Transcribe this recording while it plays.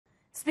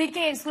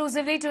Speaking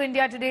exclusively to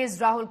India Today's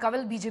Rahul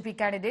BJP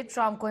candidate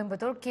from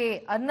Coimbatore,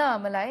 K.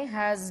 Annamalai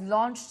has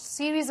launched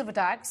series of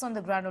attacks on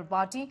the Kanwal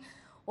party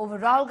over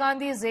Rahul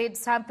Gandhi's aide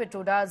Sam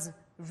Pitroda's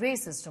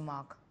racist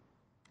remark.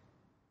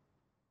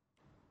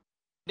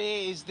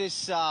 Today is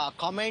this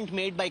comment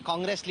made by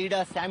Congress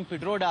leader Sam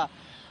Pitroda,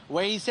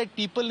 where he said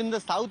people in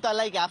the south are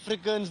like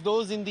Africans,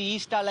 those in the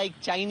east are like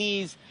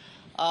Chinese.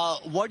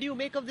 What do you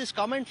make of this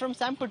comment from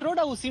Sam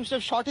Pitroda, who seems to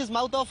have shot his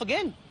mouth off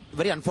again?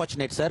 Very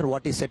unfortunate, sir.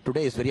 What he said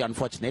today is very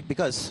unfortunate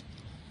because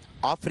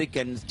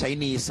Africans,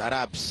 Chinese,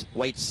 Arabs,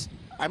 whites,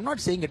 I'm not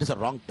saying it is a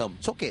wrong term.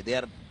 It's okay. They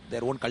are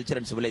their own culture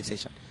and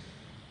civilization.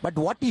 But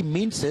what he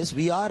means is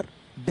we are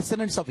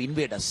descendants of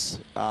invaders.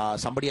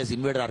 Somebody has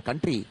invaded our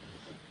country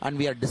and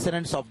we are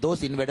descendants of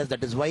those invaders.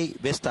 That is why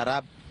West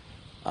Arab,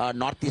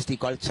 Northeast he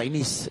calls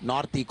Chinese,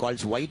 North he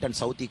calls white and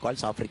South he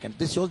calls African.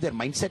 This shows their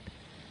mindset,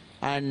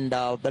 and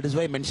that is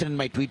why I mentioned in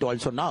my tweet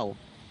also now.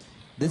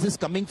 This is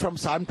coming from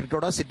Sam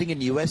Pitroda sitting in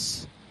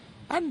US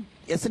and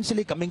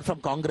essentially coming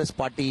from Congress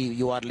party.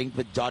 You are linked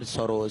with George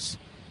Soros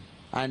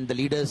and the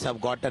leaders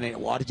have got an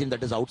origin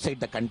that is outside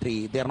the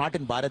country. They are not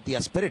in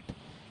Bharatiya spirit.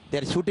 They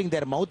are shooting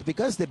their mouth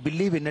because they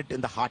believe in it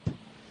in the heart.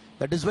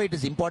 That is why it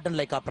is important,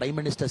 like our Prime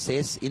Minister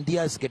says,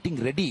 India is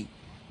getting ready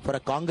for a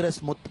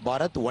Congress Mukt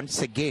Bharat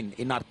once again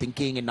in our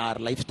thinking, in our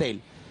lifestyle.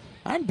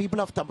 And people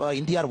of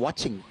India are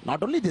watching,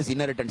 not only this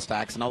inheritance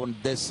tax, now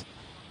this,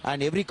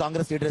 and every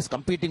Congress leader is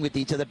competing with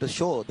each other to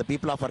show the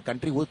people of our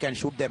country who can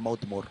shoot their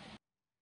mouth more.